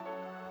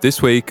This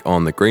week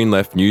on the Green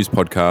Left News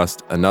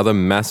podcast, another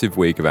massive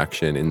week of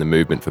action in the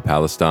movement for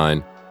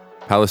Palestine.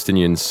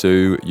 Palestinians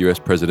sue US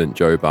President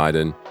Joe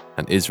Biden,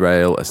 and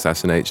Israel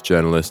assassinates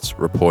journalists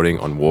reporting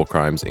on war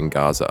crimes in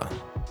Gaza.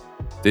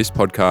 This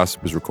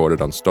podcast was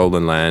recorded on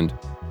stolen land,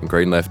 and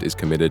Green Left is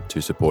committed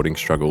to supporting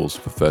struggles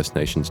for First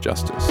Nations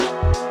justice.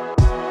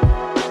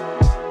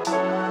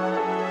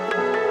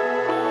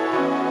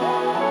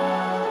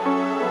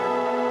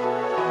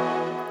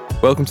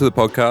 Welcome to the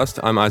podcast.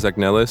 I'm Isaac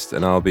Nellist,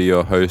 and I'll be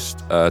your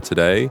host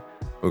today.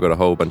 We've got a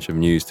whole bunch of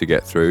news to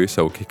get through,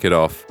 so we'll kick it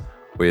off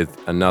with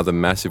another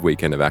massive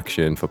weekend of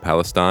action for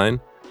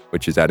Palestine,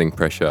 which is adding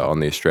pressure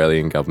on the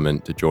Australian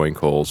government to join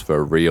calls for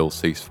a real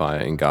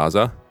ceasefire in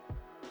Gaza.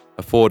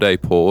 A 4-day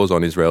pause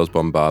on Israel's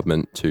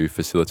bombardment to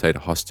facilitate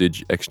a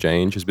hostage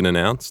exchange has been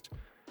announced,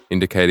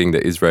 indicating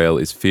that Israel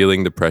is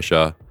feeling the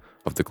pressure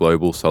of the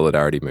global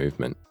solidarity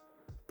movement.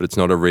 But it's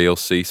not a real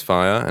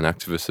ceasefire, and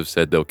activists have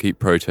said they'll keep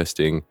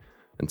protesting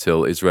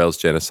until Israel's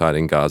genocide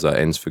in Gaza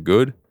ends for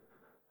good,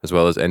 as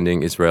well as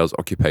ending Israel's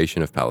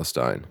occupation of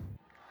Palestine.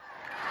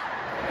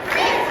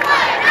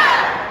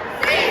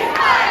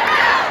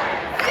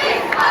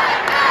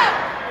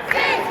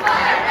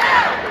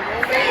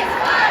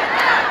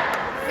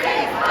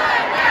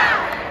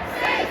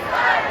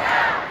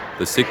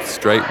 The sixth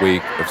straight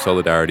week of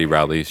solidarity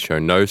rallies show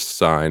no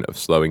sign of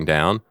slowing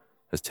down,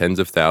 as tens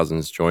of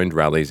thousands joined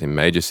rallies in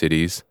major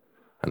cities,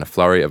 and a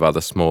flurry of other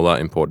smaller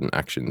important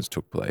actions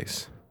took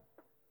place.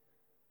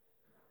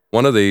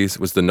 One of these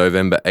was the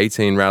November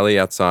 18 rally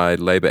outside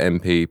Labor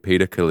MP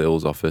Peter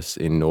Khalil's office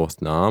in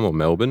North Narm, or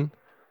Melbourne,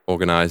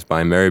 organised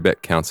by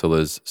Marybeck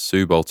councillors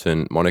Sue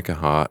Bolton, Monica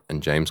Hart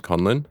and James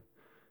Conlon.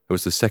 It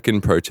was the second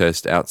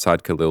protest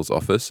outside Khalil's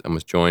office and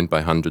was joined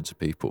by hundreds of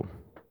people.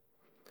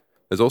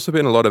 There's also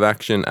been a lot of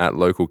action at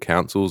local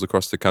councils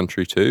across the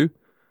country too.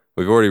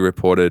 We've already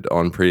reported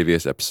on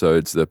previous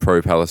episodes the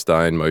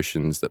pro-Palestine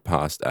motions that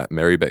passed at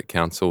Marybeck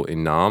Council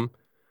in Narm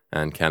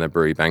and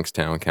Canterbury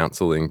Bankstown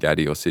Council in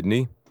Gadi or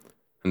Sydney.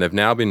 And there have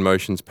now been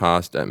motions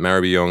passed at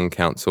Maribyrnong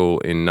Council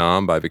in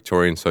Narm by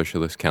Victorian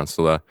Socialist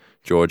Councillor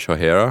George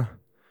O'Hara,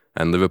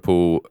 and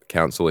Liverpool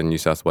Council in New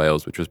South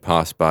Wales, which was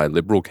passed by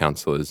Liberal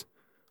councillors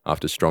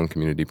after strong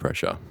community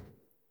pressure.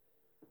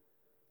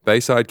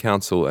 Bayside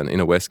Council and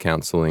Inner West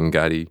Council in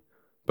Gadi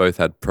both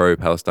had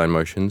pro-Palestine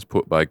motions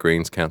put by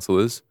Greens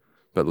councillors,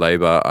 but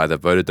Labor either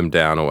voted them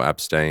down or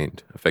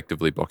abstained,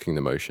 effectively blocking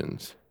the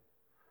motions.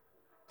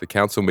 The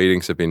council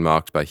meetings have been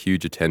marked by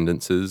huge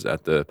attendances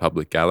at the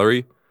public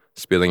gallery,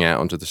 spilling out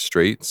onto the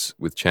streets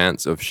with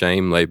chants of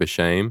shame, Labor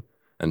shame,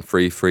 and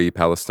free, free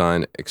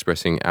Palestine,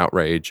 expressing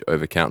outrage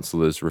over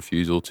councillors'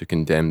 refusal to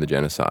condemn the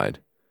genocide.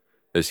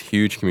 There's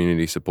huge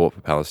community support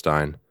for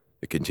Palestine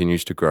that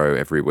continues to grow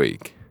every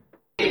week.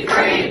 Free,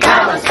 free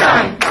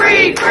Palestine!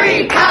 Free,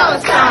 free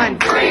Palestine!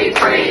 Free,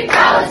 free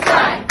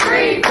Palestine!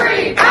 Free,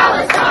 free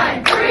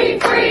Palestine! Free,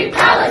 free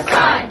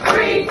Palestine!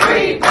 Free,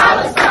 free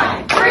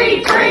Palestine!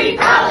 Free, free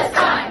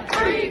Palestine!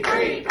 Free,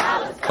 free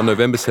Palestine! On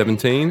November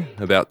 17,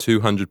 about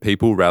 200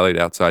 people rallied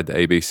outside the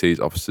ABC's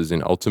offices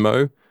in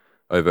Ultimo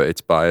over its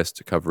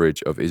biased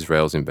coverage of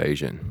Israel's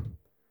invasion.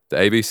 The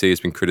ABC has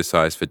been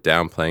criticised for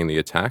downplaying the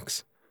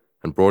attacks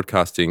and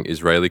broadcasting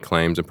Israeli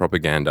claims and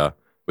propaganda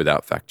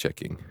without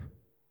fact-checking.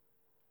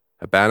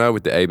 A banner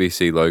with the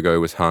ABC logo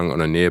was hung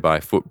on a nearby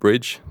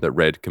footbridge that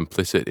read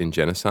 "Complicit in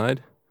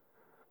Genocide."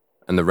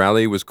 And the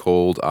rally was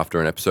called after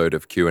an episode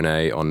of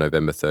Q&A on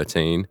November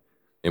 13,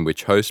 in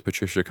which host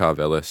Patricia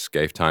Karvelis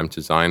gave time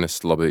to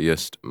Zionist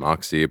lobbyist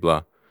Mark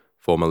Ziebler,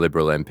 former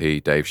Liberal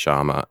MP Dave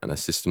Sharma, and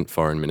Assistant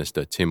Foreign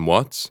Minister Tim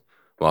Watts,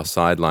 while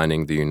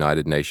sidelining the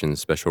United Nations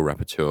Special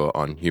Rapporteur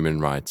on Human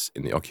Rights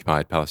in the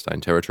Occupied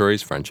Palestine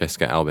Territories,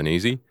 Francesca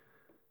Albanese.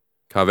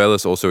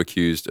 Karvelis also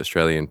accused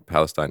Australian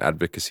Palestine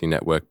Advocacy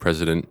Network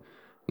President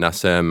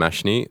Nasser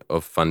Mashni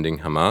of funding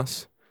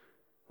Hamas,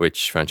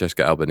 which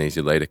Francesca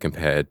Albanese later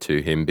compared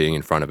to him being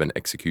in front of an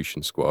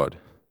execution squad.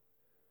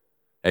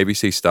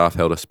 ABC staff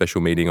held a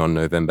special meeting on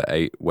November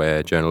 8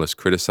 where journalists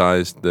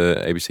criticised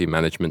the ABC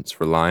management's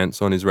reliance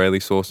on Israeli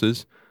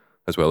sources,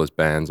 as well as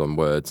bans on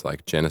words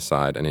like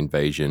genocide and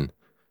invasion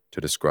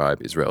to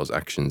describe Israel's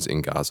actions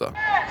in Gaza.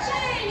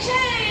 Shame,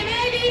 shame,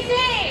 ABC!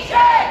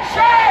 Shame,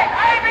 shame,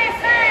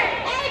 ABC!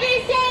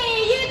 ABC,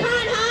 you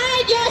can't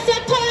hide, you're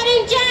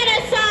supporting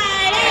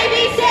genocide!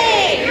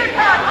 ABC! You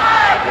can't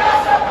hide,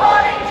 you're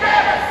supporting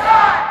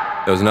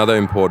genocide! There was another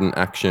important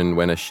action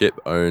when a ship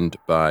owned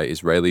by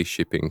Israeli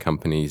shipping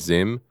company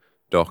Zim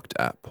docked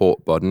at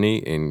Port Botany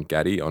in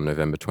Gadi on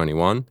November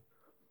 21,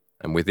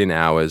 and within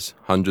hours,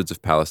 hundreds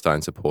of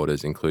Palestine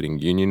supporters, including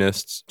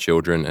unionists,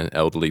 children and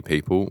elderly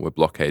people, were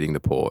blockading the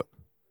port.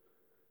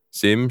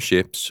 Zim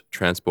ships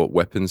transport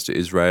weapons to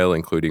Israel,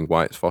 including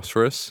white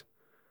phosphorus,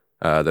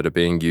 that are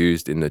being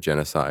used in the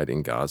genocide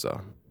in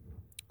Gaza.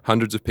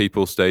 Hundreds of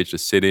people staged a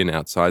sit-in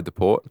outside the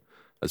port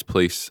as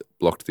police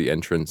blocked the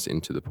entrance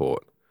into the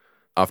port.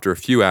 After a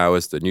few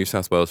hours, the New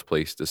South Wales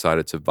police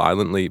decided to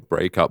violently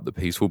break up the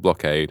peaceful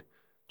blockade,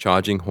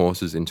 charging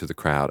horses into the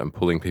crowd and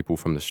pulling people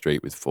from the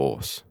street with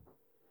force.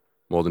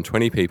 More than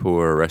 20 people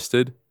were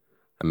arrested,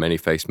 and many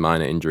faced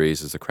minor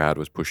injuries as the crowd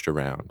was pushed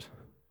around.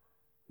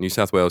 New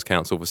South Wales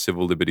Council for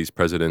Civil Liberties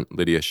President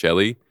Lydia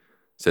Shelley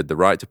said the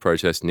right to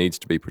protest needs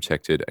to be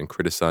protected and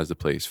criticised the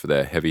police for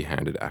their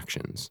heavy-handed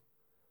actions.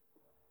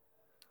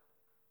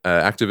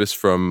 Activists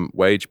from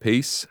Wage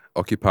Peace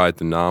occupied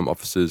the NAM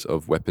offices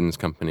of weapons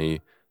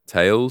company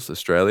Thales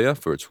Australia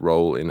for its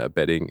role in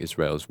abetting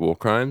Israel's war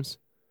crimes.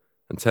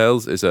 And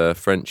Thales is a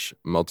French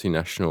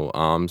multinational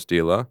arms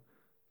dealer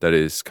that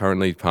is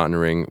currently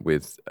partnering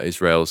with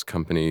Israel's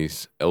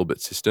companies Elbit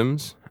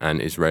Systems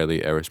and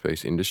Israeli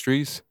Aerospace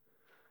Industries.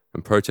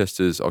 And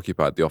protesters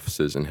occupied the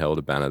offices and held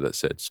a banner that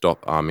said,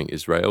 "Stop arming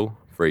Israel,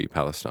 free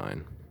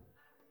Palestine."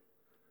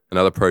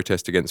 Another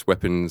protest against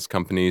weapons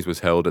companies was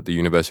held at the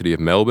University of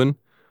Melbourne,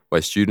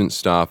 where students,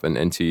 staff, and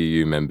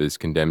NTEU members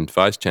condemned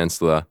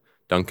Vice-Chancellor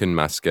Duncan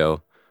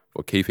Maskell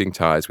for keeping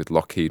ties with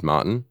Lockheed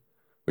Martin,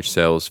 which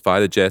sells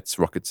fighter jets,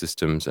 rocket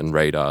systems, and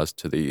radars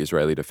to the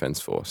Israeli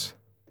Defense Force.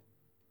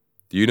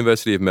 The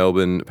University of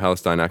Melbourne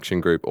Palestine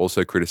Action Group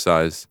also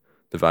criticised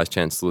the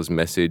Vice-Chancellor's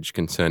message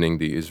concerning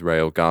the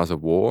Israel-Gaza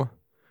war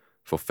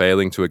for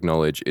failing to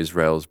acknowledge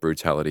Israel's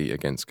brutality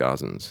against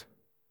Gazans.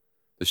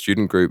 The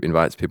student group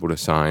invites people to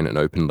sign an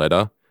open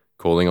letter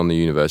calling on the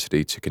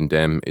university to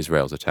condemn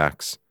Israel's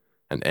attacks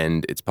and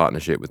end its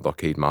partnership with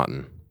Lockheed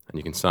Martin. And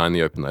you can sign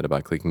the open letter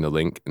by clicking the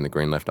link in the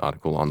Green Left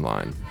article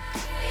online.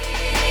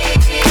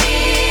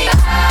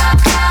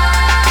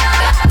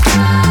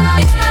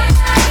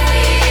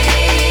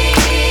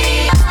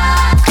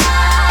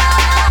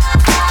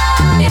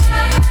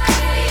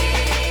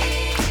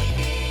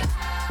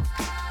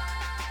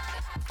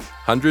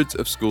 Hundreds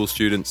of school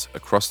students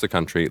across the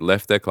country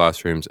left their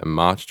classrooms and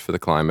marched for the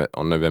climate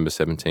on November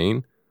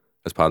 17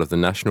 as part of the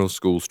National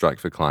School Strike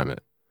for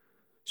Climate.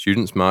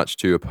 Students marched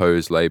to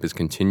oppose Labor's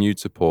continued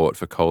support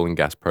for coal and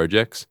gas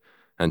projects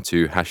and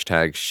to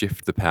hashtag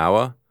shift the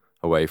power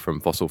away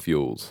from fossil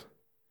fuels.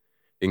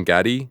 In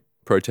Gadi,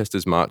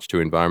 protesters marched to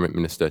Environment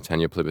Minister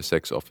Tanya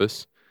Plibersek's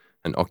office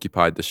and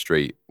occupied the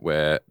street,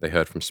 where they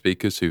heard from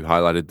speakers who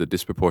highlighted the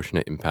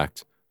disproportionate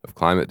impact of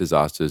climate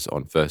disasters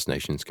on First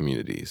Nations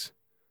communities.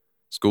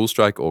 School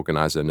strike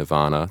organizer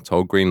Nirvana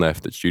told Green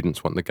Left that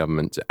students want the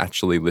government to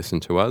actually listen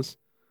to us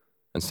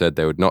and said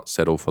they would not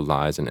settle for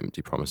lies and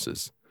empty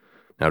promises.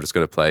 Now I'm just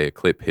going to play a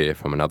clip here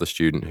from another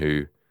student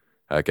who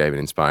gave an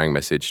inspiring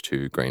message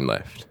to Green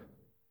Left.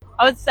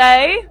 I would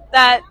say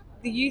that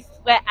the youth,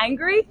 we're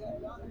angry,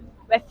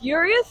 we're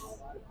furious,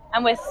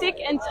 and we're sick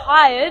and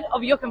tired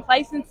of your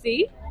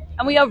complacency,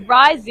 and we are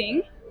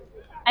rising,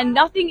 and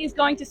nothing is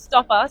going to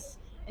stop us,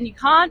 and you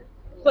can't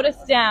put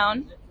us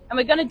down, and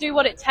we're going to do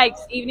what it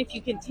takes, even if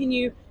you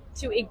continue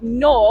to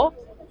ignore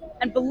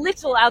and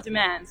belittle our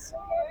demands.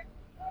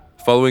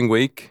 The following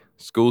week,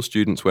 school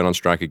students went on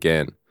strike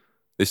again,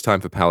 this time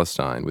for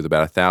Palestine, with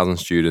about 1,000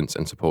 students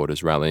and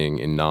supporters rallying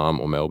in Naarm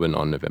or Melbourne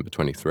on November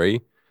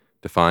 23,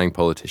 defying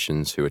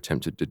politicians who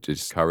attempted to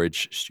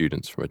discourage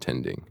students from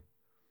attending.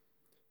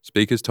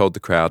 Speakers told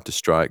the crowd to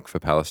strike for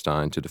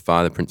Palestine to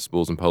defy the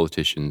principals and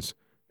politicians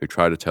who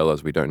try to tell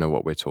us we don't know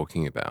what we're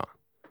talking about.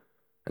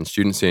 And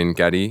students in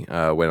Gadi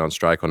went on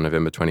strike on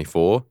November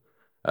 24,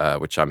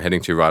 which I'm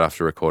heading to right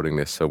after recording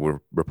this, so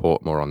we'll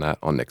report more on that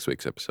on next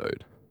week's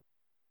episode.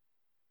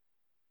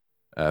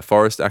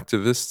 Forest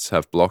activists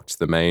have blocked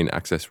the main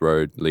access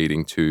road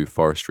leading to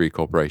Forestry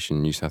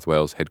Corporation New South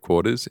Wales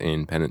headquarters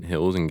in Pennant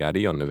Hills in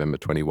Gadi on November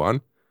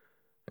 21.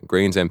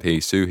 Greens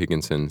MP Sue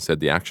Higginson said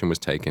the action was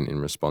taken in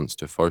response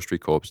to Forestry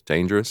Corp's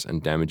dangerous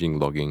and damaging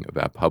logging of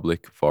our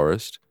public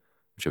forest,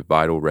 which are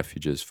vital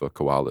refuges for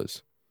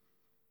koalas.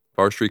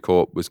 Forestry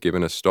Corp was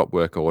given a stop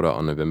work order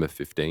on November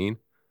 15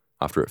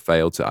 after it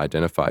failed to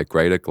identify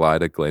Greater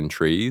Glider Glen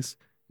trees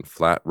in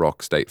Flat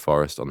Rock State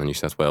Forest on the New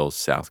South Wales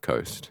south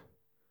coast.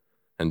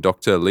 And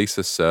Dr.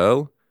 Lisa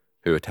Searle,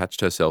 who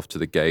attached herself to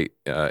the gate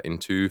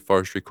into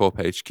Forestry Corp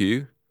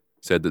HQ,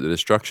 said that the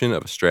destruction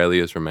of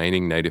Australia's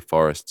remaining native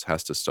forests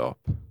has to stop.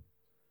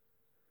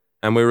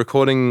 And we're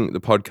recording the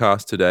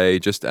podcast today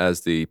just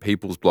as the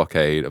People's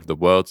Blockade of the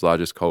world's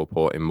largest coal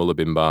port in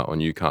Moolabimba on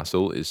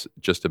Newcastle is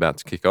just about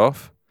to kick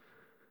off.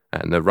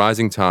 And the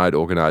Rising Tide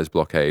organised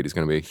blockade is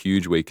going to be a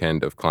huge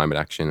weekend of climate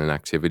action and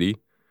activity,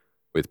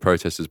 with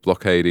protesters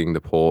blockading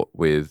the port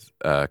with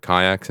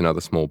kayaks and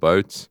other small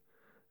boats.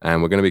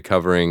 And we're going to be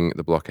covering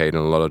the blockade in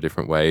a lot of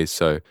different ways.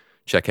 So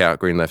check out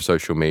Green Left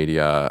social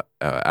media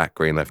at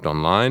Green Left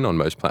Online on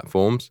most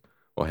platforms,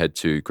 or head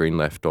to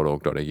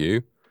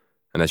greenleft.org.au.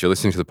 And as you're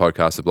listening to the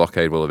podcast, the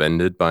blockade will have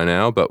ended by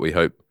now, but we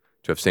hope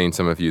to have seen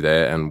some of you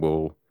there, and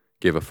we'll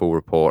give a full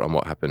report on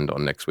what happened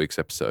on next week's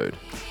episode.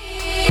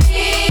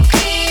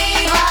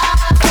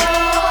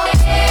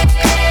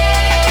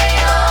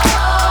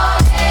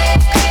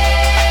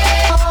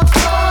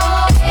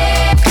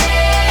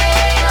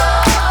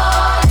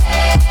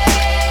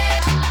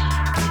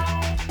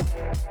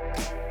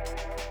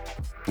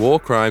 War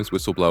crimes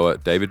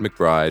whistleblower David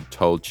McBride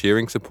told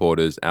cheering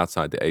supporters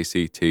outside the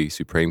ACT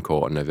Supreme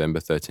Court on November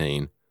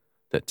 13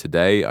 that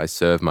today I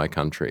serve my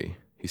country.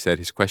 He said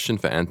his question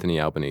for Anthony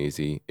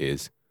Albanese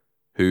is,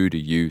 who do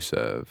you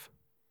serve?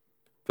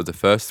 For the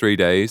first 3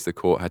 days, the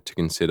court had to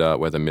consider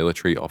whether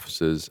military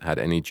officers had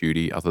any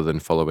duty other than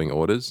following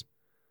orders,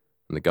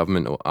 and the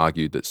government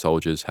argued that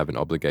soldiers have an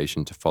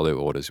obligation to follow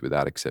orders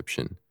without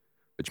exception,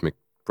 which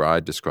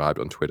McBride described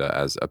on Twitter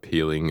as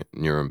appealing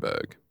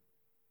Nuremberg.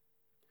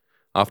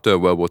 After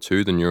World War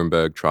II, the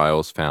Nuremberg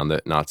trials found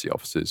that Nazi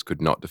officers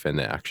could not defend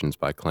their actions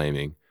by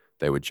claiming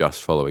they were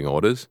just following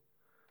orders.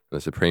 And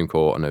the Supreme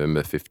Court on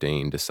November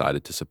 15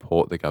 decided to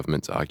support the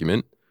government's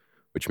argument,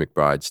 which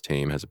McBride's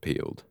team has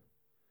appealed.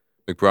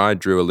 McBride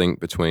drew a link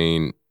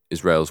between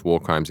Israel's war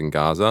crimes in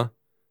Gaza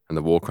and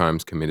the war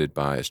crimes committed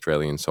by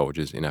Australian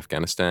soldiers in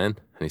Afghanistan,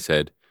 and he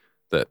said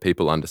that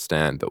people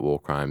understand that war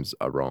crimes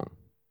are wrong.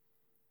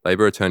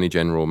 Labor Attorney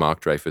General Mark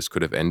Dreyfus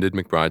could have ended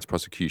McBride's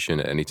prosecution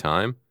at any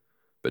time,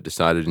 but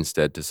decided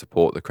instead to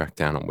support the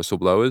crackdown on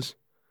whistleblowers.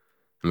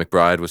 And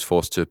McBride was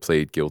forced to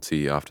plead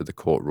guilty after the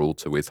court ruled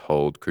to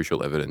withhold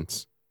crucial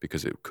evidence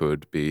because it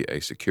could be a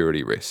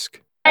security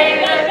risk.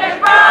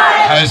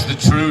 Has the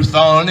truth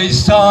on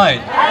his side.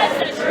 Has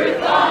the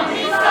truth on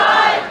his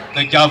side.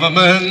 The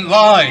government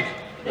lied.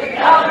 The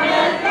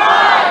government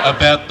lied.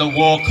 About the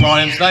war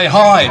crimes they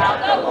hide.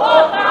 About the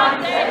war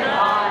crimes they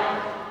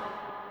hide.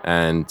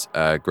 And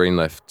Green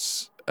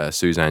Left's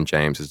Suzanne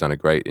James has done a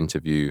great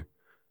interview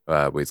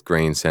with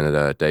Green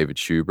Senator David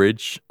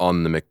Shoebridge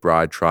on the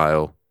McBride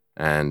trial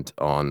and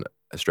on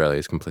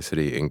Australia's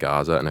complicity in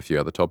Gaza and a few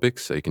other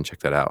topics. So you can check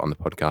that out on the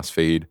podcast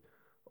feed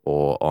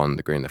or on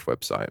the Green Left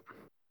website.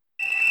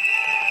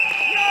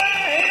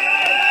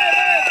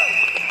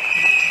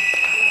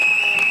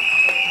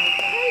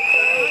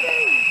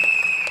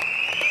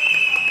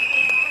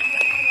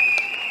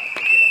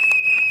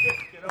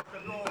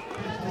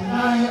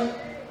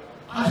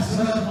 I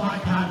serve my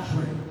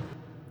country.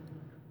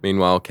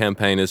 Meanwhile,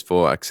 campaigners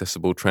for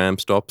accessible tram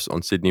stops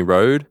on Sydney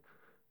Road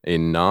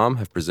in Naarm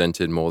have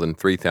presented more than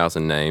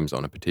 3,000 names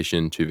on a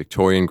petition to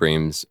Victorian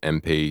Greens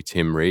MP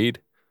Tim Reid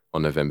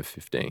on November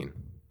 15.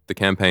 The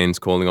campaign's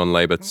calling on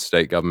Labor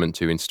state government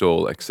to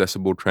install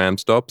accessible tram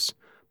stops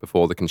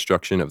before the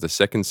construction of the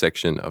second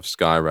section of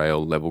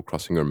Skyrail level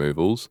crossing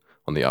removals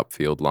on the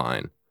Upfield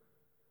line.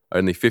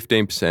 Only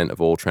 15%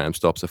 of all tram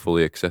stops are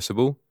fully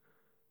accessible.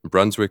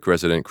 Brunswick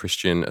resident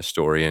Christian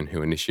Astorian,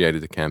 who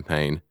initiated the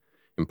campaign,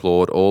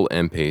 implored all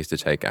MPs to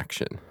take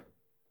action.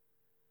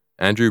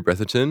 Andrew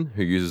Bretherton,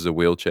 who uses a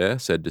wheelchair,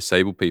 said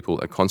disabled people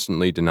are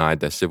constantly denied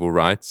their civil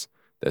rights,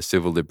 their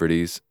civil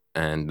liberties,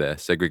 and their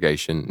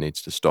segregation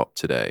needs to stop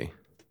today.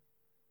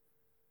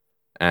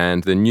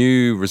 And the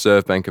new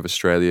Reserve Bank of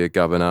Australia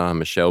Governor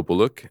Michelle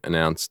Bullock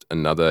announced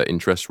another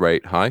interest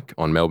rate hike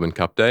on Melbourne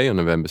Cup Day on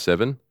November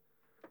 7.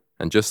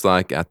 And just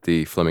like at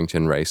the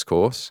Flemington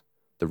Racecourse,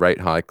 the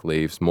rate hike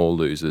leaves more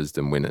losers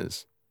than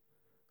winners.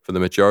 For the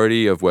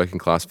majority of working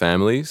class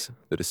families,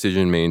 the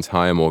decision means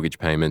higher mortgage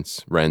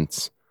payments,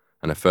 rents,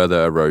 and a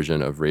further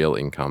erosion of real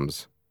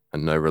incomes,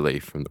 and no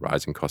relief from the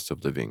rising cost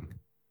of living.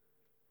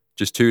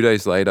 Just 2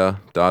 days later,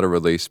 data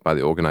released by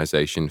the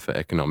Organisation for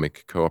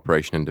Economic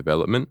Cooperation and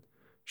Development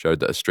showed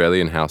that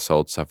Australian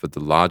households suffered the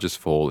largest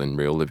fall in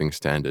real living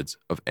standards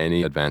of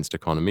any advanced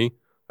economy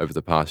over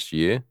the past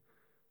year,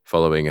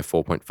 following a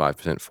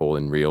 4.5% fall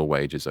in real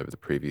wages over the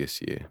previous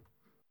year.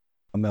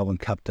 On Melbourne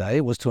Cup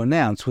Day was to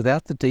announce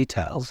without the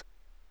details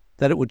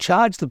that it would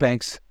charge the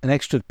banks an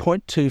extra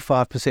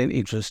 0.25%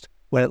 interest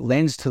when it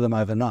lends to them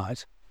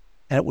overnight,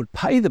 and it would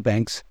pay the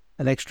banks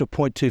an extra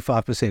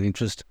 0.25%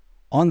 interest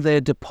on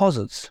their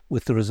deposits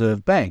with the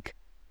Reserve Bank,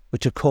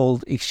 which are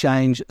called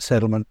exchange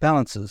settlement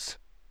balances.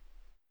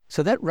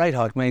 So that rate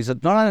hike means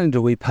that not only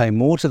do we pay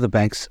more to the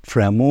banks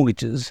for our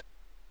mortgages,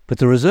 but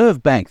the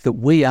Reserve Bank that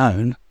we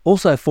own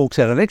also forks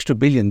out an extra $1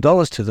 billion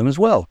to them as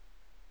well,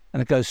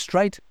 and it goes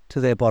straight to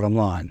their bottom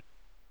line.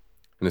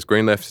 And as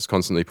Green Left has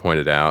constantly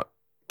pointed out,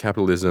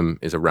 capitalism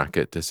is a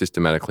racket to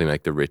systematically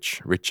make the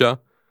rich richer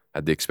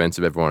at the expense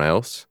of everyone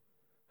else,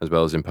 as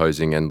well as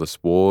imposing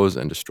endless wars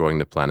and destroying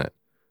the planet.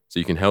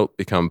 So you can help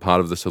become part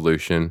of the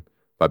solution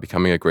by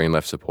becoming a Green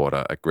Left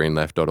supporter at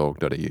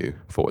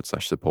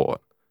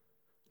greenleft.org.au/support.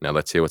 Now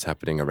let's hear what's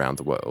happening around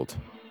the world.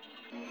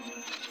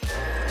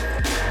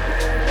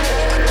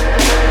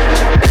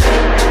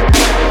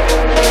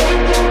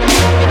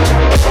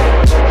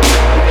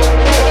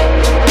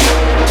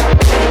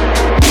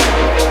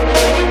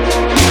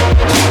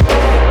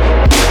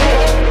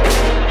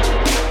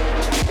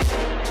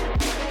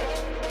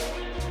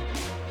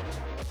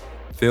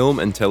 Film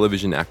and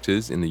television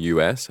actors in the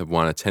US have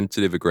won a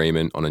tentative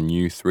agreement on a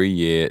new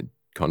 3-year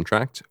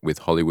contract with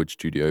Hollywood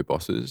studio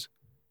bosses,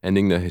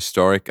 ending the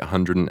historic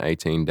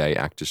 118-day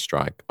actors'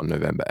 strike on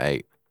November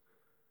 8.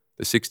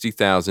 The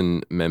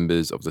 60,000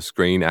 members of the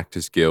Screen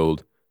Actors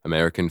Guild,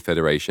 American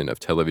Federation of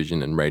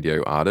Television and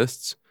Radio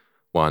Artists,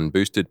 won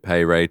boosted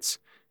pay rates,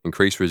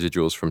 increased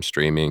residuals from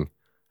streaming,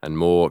 and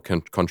more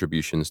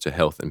contributions to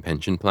health and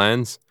pension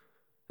plans.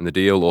 And the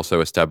deal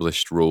also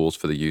established rules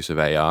for the use of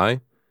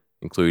AI,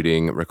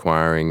 including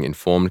requiring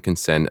informed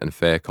consent and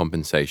fair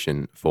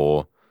compensation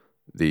for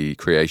the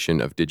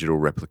creation of digital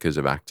replicas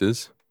of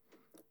actors.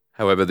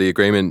 However, the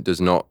agreement does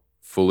not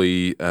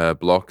fully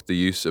block the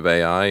use of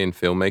AI in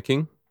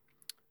filmmaking.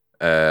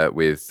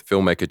 with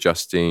filmmaker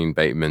Justine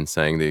Bateman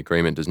saying the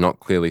agreement does not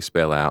clearly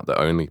spell out that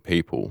only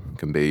people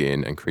can be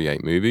in and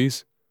create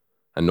movies,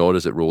 and nor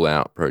does it rule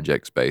out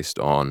projects based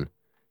on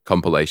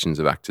compilations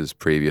of actors'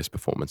 previous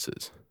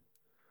performances.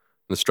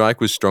 The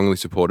strike was strongly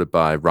supported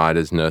by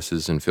writers,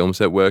 nurses, and film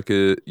set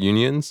worker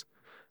unions,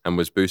 and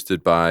was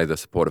boosted by the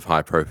support of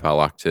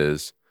high-profile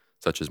actors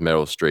such as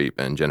Meryl Streep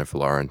and Jennifer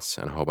Lawrence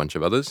and a whole bunch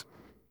of others.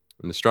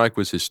 And the strike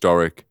was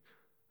historic,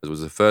 as it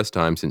was the first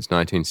time since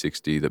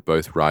 1960 that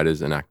both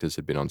writers and actors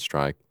had been on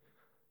strike.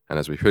 And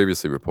as we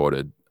previously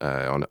reported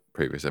on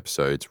previous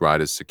episodes,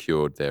 writers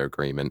secured their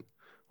agreement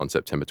on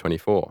September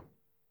 24.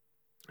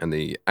 And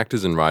the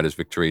actors and writers'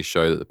 victories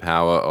show that the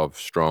power of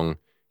strong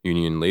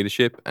union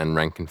leadership and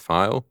rank and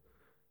file,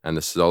 and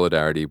the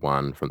solidarity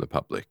won from the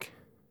public.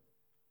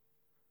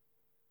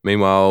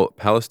 Meanwhile,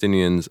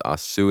 Palestinians are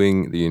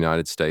suing the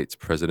United States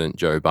President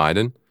Joe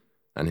Biden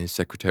and his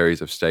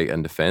Secretaries of State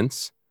and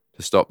Defense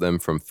to stop them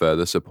from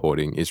further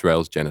supporting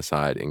Israel's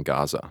genocide in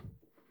Gaza.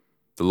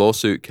 The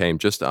lawsuit came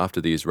just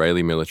after the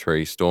Israeli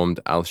military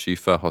stormed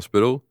Al-Shifa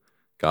Hospital,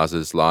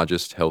 Gaza's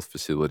largest health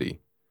facility,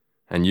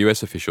 and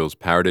US officials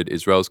parroted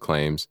Israel's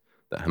claims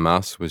that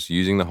Hamas was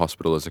using the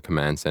hospital as a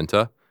command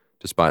center,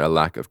 despite a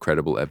lack of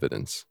credible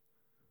evidence.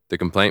 The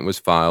complaint was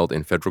filed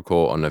in federal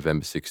court on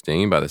November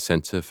 16 by the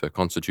Center for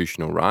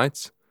Constitutional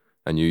Rights,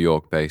 a New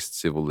York-based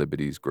civil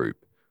liberties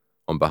group,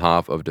 on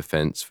behalf of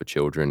Defense for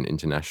Children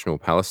International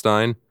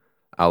Palestine,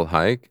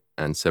 Al-Hayq,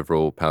 and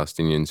several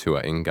Palestinians who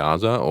are in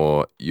Gaza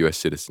or US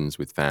citizens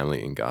with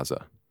family in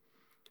Gaza.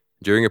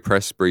 During a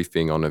press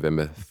briefing on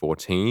November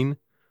 14,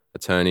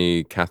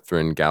 attorney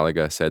Catherine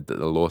Gallagher said that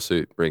the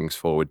lawsuit brings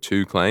forward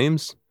two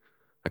claims: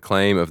 a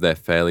claim of their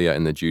failure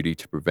in the duty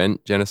to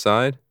prevent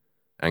genocide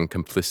and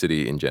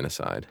complicity in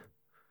genocide.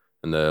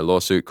 And the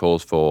lawsuit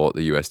calls for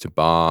the US to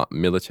bar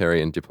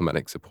military and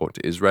diplomatic support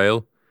to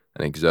Israel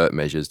and exert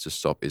measures to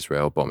stop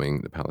Israel bombing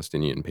the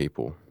Palestinian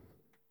people.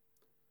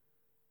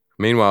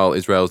 Meanwhile,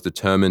 Israel is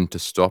determined to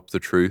stop the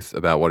truth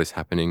about what is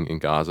happening in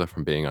Gaza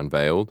from being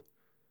unveiled,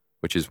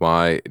 which is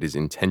why it is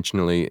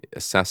intentionally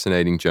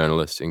assassinating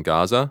journalists in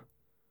Gaza.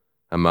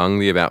 Among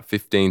the about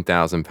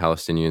 15,000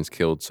 Palestinians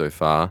killed so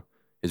far,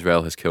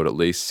 Israel has killed at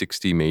least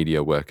 60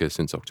 media workers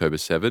since October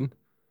 7,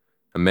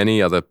 and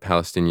many other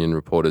Palestinian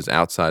reporters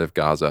outside of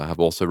Gaza have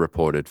also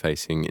reported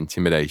facing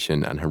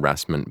intimidation and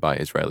harassment by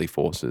Israeli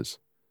forces.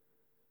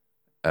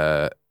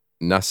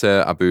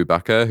 Nasser Abu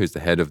Bakr, who's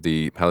the head of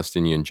the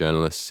Palestinian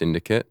Journalists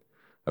Syndicate,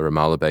 a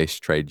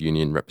Ramallah-based trade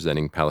union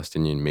representing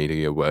Palestinian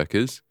media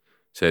workers,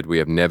 said, "We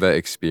have never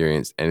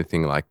experienced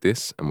anything like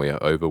this, and we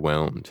are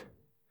overwhelmed."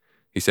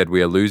 He said,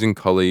 "We are losing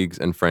colleagues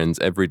and friends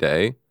every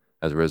day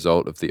as a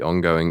result of the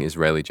ongoing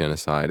Israeli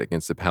genocide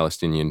against the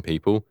Palestinian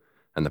people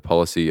and the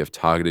policy of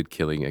targeted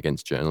killing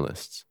against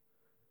journalists."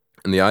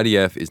 And the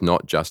IDF is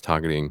not just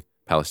targeting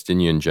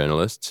Palestinian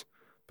journalists,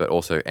 but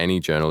also any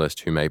journalist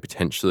who may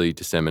potentially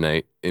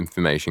disseminate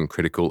information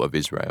critical of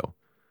Israel.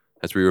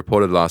 As we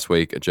reported last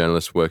week, a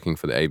journalist working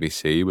for the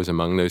ABC was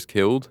among those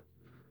killed,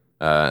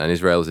 and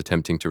Israel is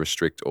attempting to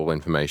restrict all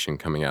information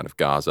coming out of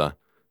Gaza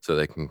so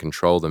they can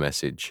control the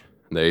message.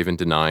 They're even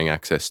denying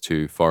access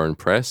to foreign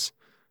press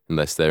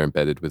unless they're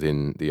embedded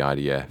within the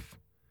IDF.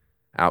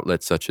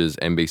 Outlets such as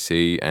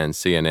NBC and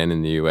CNN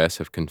in the US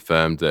have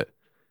confirmed that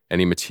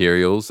any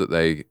materials that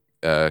they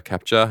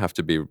capture have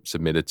to be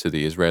submitted to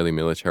the Israeli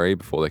military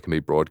before they can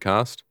be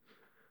broadcast.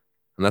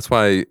 And that's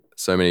why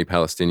so many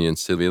Palestinian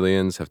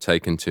civilians have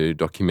taken to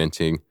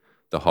documenting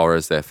the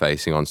horrors they're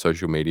facing on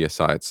social media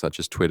sites such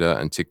as Twitter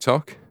and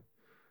TikTok.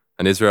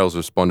 And Israel's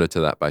responded to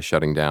that by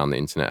shutting down the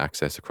internet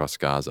access across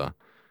Gaza.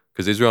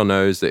 Because Israel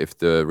knows that if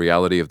the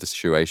reality of the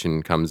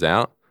situation comes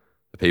out,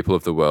 the people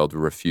of the world will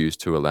refuse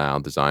to allow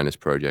the Zionist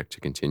project to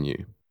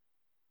continue.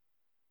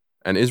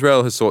 And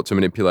Israel has sought to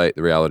manipulate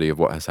the reality of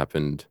what has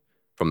happened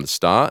from the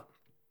start.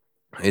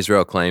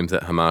 Israel claimed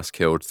that Hamas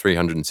killed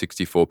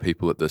 364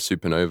 people at the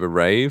Supernova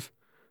rave,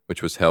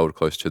 which was held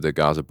close to the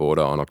Gaza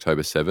border on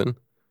October 7.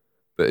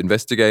 But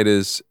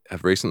investigators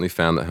have recently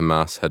found that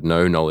Hamas had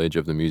no knowledge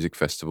of the music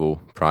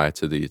festival prior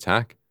to the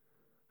attack,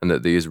 and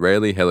that the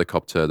Israeli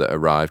helicopter that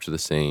arrived to the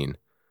scene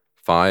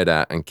fired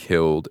at and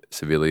killed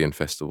civilian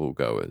festival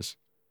goers.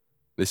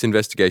 This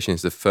investigation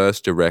is the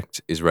first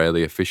direct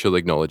Israeli official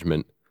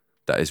acknowledgement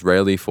that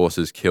Israeli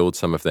forces killed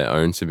some of their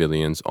own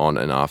civilians on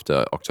and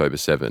after October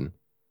 7.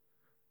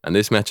 And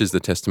this matches the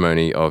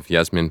testimony of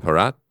Yasmin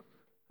Porat,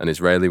 an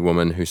Israeli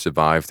woman who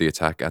survived the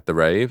attack at the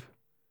rave.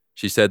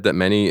 She said that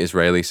many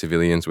Israeli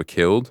civilians were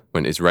killed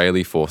when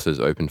Israeli forces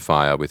opened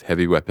fire with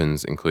heavy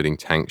weapons, including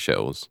tank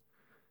shells.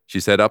 She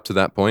said up to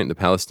that point, the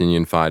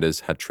Palestinian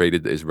fighters had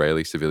treated the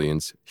Israeli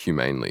civilians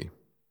humanely.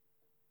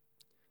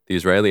 The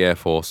Israeli Air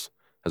Force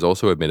has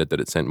also admitted that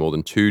it sent more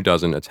than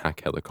 24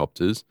 attack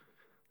helicopters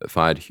that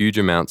fired huge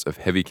amounts of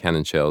heavy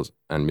cannon shells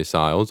and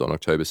missiles on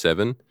October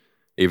 7,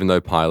 even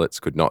though pilots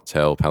could not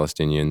tell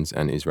Palestinians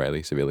and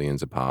Israeli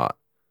civilians apart.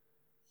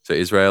 So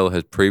Israel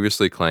has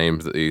previously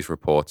claimed that these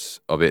reports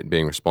of it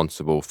being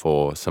responsible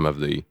for some of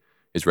the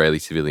Israeli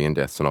civilian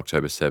deaths on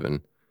October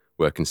 7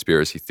 were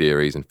conspiracy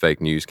theories and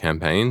fake news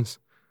campaigns.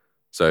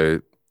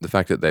 So the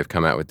fact that they've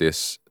come out with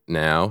this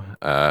now,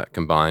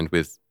 combined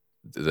with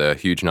the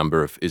huge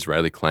number of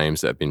Israeli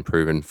claims that have been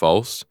proven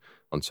false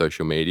on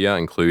social media,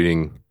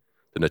 including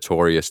the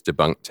notorious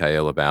debunked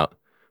tale about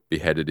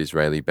beheaded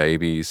Israeli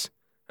babies,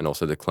 and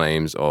also the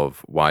claims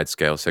of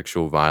wide-scale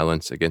sexual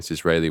violence against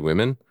Israeli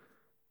women.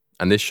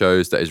 And this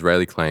shows that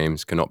Israeli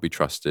claims cannot be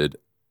trusted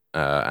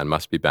and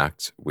must be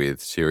backed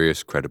with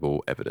serious,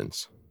 credible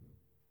evidence.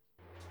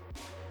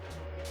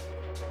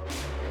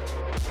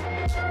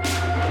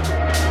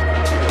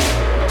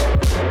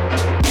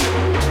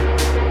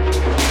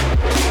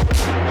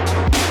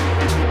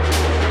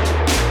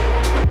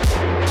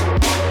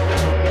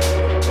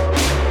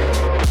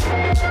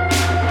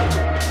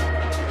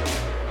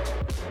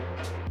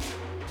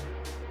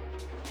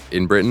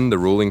 In Britain, the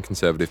ruling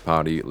Conservative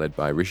Party, led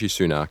by Rishi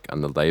Sunak,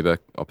 and the Labour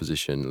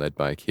opposition, led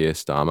by Keir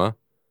Starmer,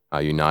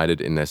 are united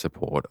in their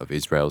support of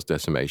Israel's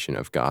decimation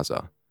of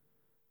Gaza.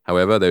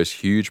 However, there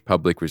is huge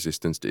public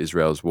resistance to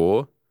Israel's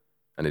war,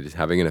 and it is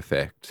having an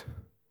effect.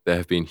 There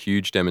have been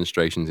huge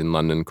demonstrations in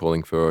London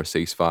calling for a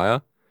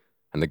ceasefire,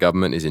 and the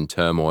government is in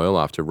turmoil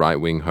after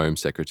right-wing Home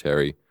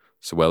Secretary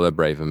Suella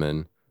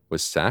Braverman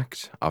was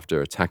sacked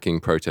after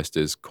attacking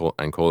protesters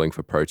and calling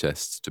for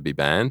protests to be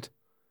banned.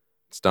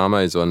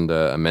 Starmer is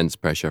under immense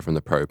pressure from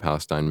the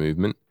pro-Palestine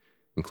movement,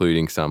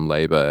 including some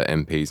Labour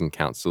MPs and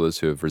councillors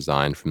who have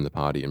resigned from the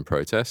party in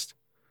protest.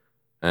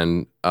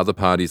 And other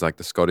parties like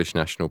the Scottish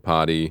National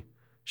Party,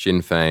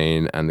 Sinn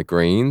Féin, and the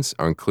Greens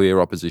are in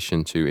clear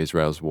opposition to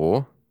Israel's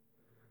war.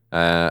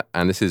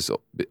 And this is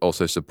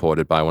also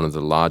supported by one of the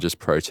largest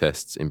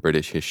protests in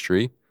British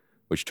history,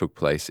 which took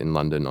place in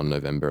London on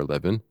November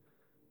 11,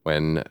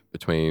 when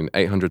between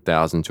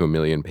 800,000 to 1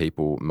 million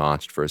people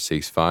marched for a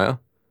ceasefire.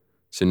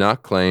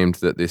 Sunak claimed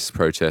that this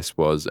protest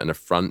was an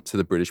affront to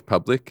the British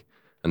public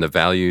and the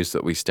values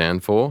that we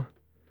stand for,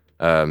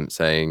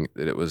 saying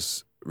that it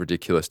was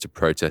ridiculous to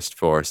protest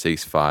for a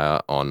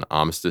ceasefire on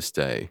Armistice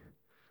Day,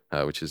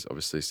 which is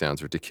obviously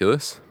sounds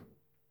ridiculous.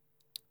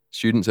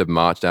 Students have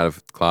marched out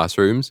of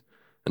classrooms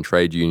and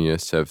trade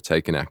unionists have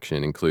taken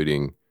action,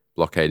 including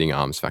blockading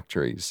arms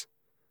factories.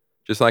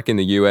 Just like in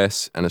the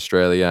US and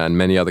Australia and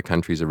many other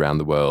countries around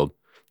the world,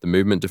 the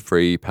movement to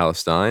free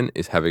Palestine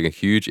is having a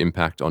huge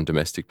impact on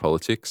domestic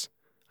politics,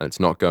 and it's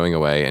not going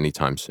away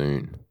anytime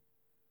soon.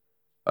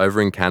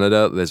 Over in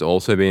Canada, there's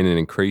also been an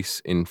increase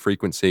in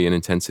frequency and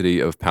intensity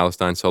of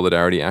Palestine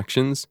solidarity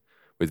actions,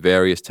 with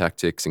various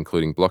tactics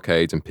including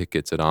blockades and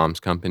pickets at arms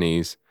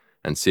companies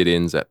and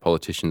sit-ins at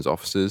politicians'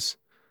 offices,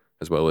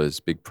 as well as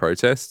big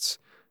protests.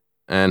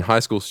 And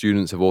high school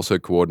students have also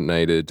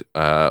coordinated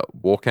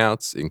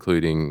walkouts,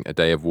 including a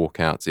day of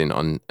walkouts in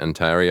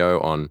Ontario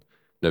on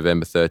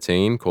November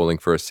 13, calling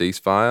for a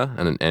ceasefire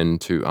and an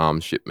end to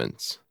arms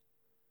shipments.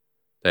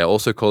 They are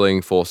also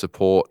calling for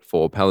support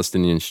for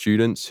Palestinian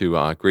students who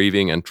are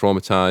grieving and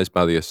traumatized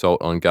by the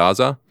assault on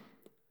Gaza.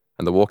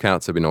 And the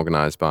walkouts have been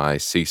organized by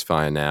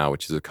Ceasefire Now,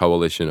 which is a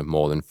coalition of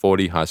more than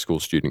 40 high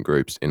school student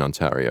groups in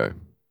Ontario.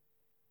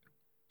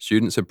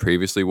 Students have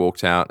previously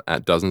walked out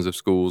at dozens of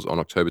schools on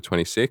October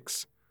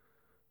 26,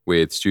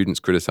 with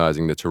students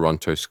criticizing the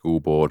Toronto School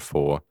Board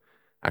for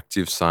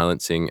active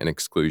silencing and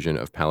exclusion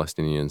of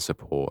Palestinian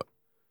support.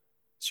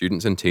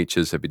 Students and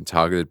teachers have been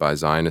targeted by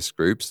Zionist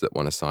groups that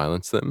want to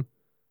silence them,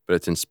 but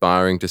it's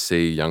inspiring to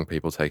see young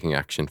people taking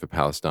action for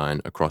Palestine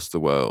across the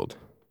world.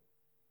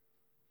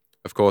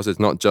 Of course, it's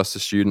not just the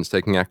students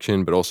taking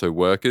action, but also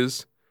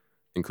workers,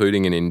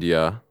 including in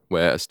India,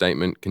 where a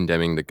statement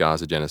condemning the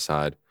Gaza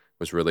genocide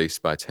was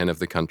released by 10 of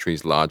the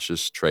country's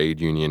largest trade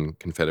union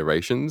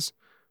confederations,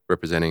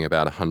 representing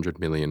about 100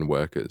 million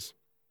workers.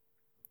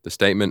 The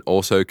statement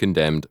also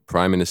condemned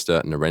Prime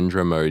Minister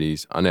Narendra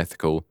Modi's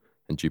unethical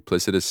and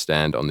duplicitous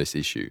stand on this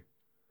issue.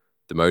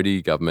 The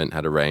Modi government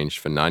had arranged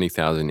for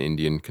 90,000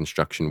 Indian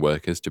construction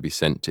workers to be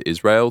sent to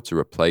Israel to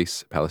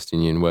replace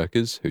Palestinian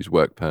workers whose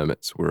work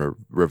permits were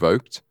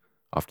revoked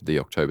after the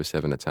October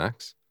 7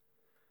 attacks.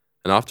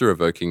 And after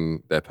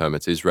revoking their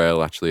permits,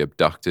 Israel actually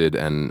abducted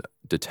and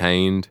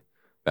detained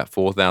about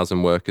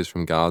 4,000 workers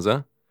from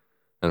Gaza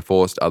and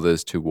forced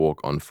others to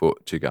walk on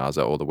foot to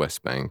Gaza or the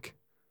West Bank.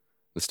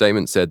 The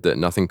statement said that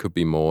nothing could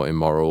be more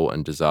immoral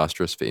and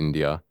disastrous for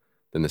India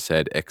than the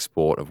said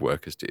export of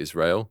workers to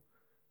Israel.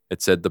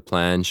 It said the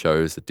plan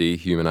shows the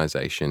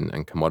dehumanization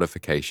and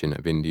commodification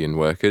of Indian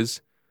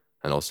workers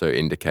and also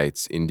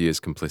indicates India's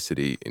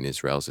complicity in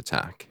Israel's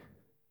attack.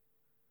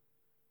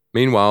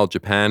 Meanwhile,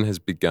 Japan has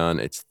begun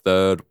its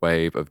third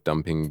wave of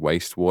dumping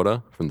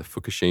wastewater from the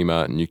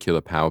Fukushima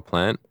nuclear power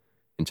plant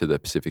into the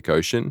Pacific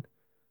Ocean,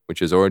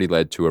 which has already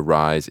led to a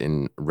rise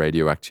in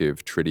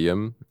radioactive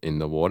tritium in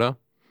the water.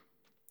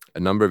 A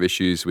number of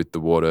issues with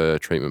the water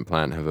treatment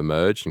plant have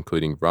emerged,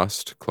 including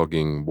rust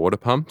clogging water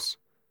pumps,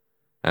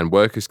 and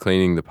workers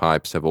cleaning the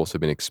pipes have also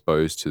been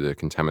exposed to the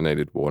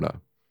contaminated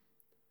water.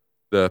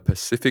 The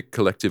Pacific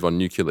Collective on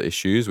Nuclear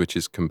Issues, which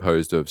is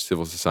composed of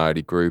civil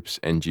society groups,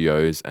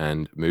 NGOs,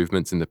 and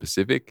movements in the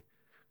Pacific,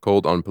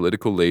 called on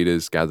political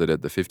leaders gathered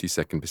at the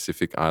 52nd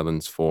Pacific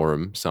Islands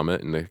Forum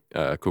Summit in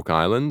the Cook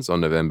Islands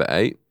on November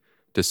 8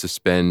 to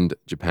suspend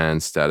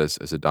Japan's status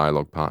as a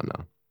dialogue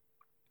partner.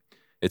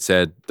 It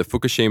said, the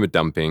Fukushima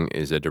dumping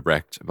is a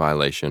direct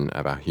violation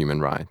of our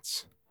human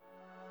rights.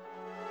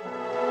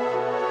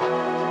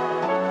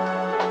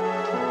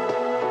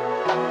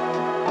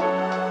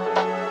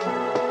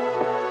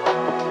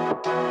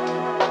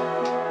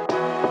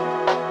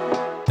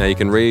 Now you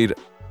can read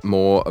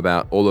more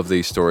about all of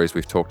these stories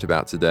we've talked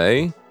about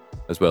today,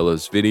 as well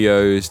as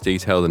videos,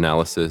 detailed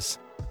analysis,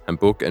 and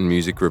book and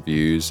music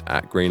reviews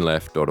at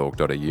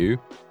greenleft.org.au.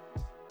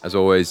 As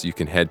always, you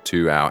can head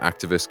to our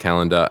activist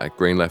calendar at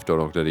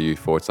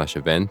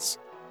greenleft.org.au/events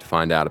to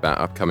find out about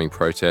upcoming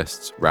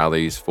protests,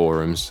 rallies,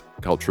 forums,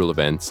 cultural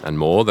events, and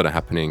more that are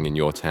happening in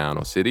your town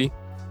or city.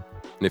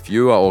 And if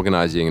you are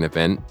organising an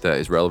event that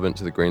is relevant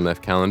to the Green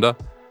Left calendar,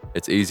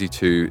 it's easy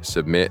to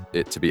submit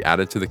it to be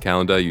added to the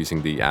calendar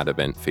using the Add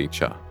Event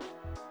feature.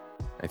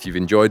 If you've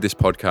enjoyed this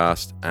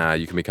podcast,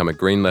 you can become a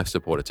Green Left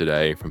supporter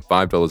today from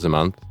 $5 a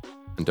month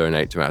and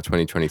donate to our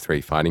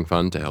 2023 Fighting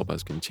Fund to help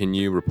us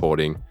continue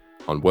reporting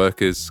on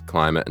workers,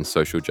 climate, and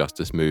social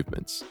justice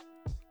movements.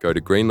 Go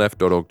to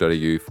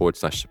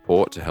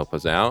greenleft.org.au/support to help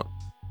us out.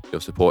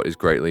 Your support is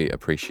greatly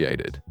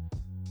appreciated.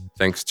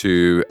 Thanks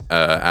to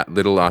at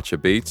Little Archer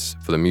Beats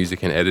for the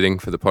music and editing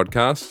for the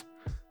podcast.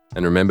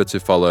 And remember to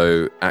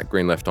follow at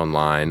Green Left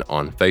Online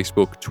on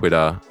Facebook,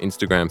 Twitter,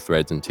 Instagram,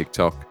 Threads, and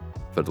TikTok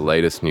for the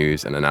latest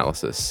news and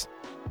analysis.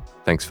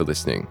 Thanks for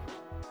listening.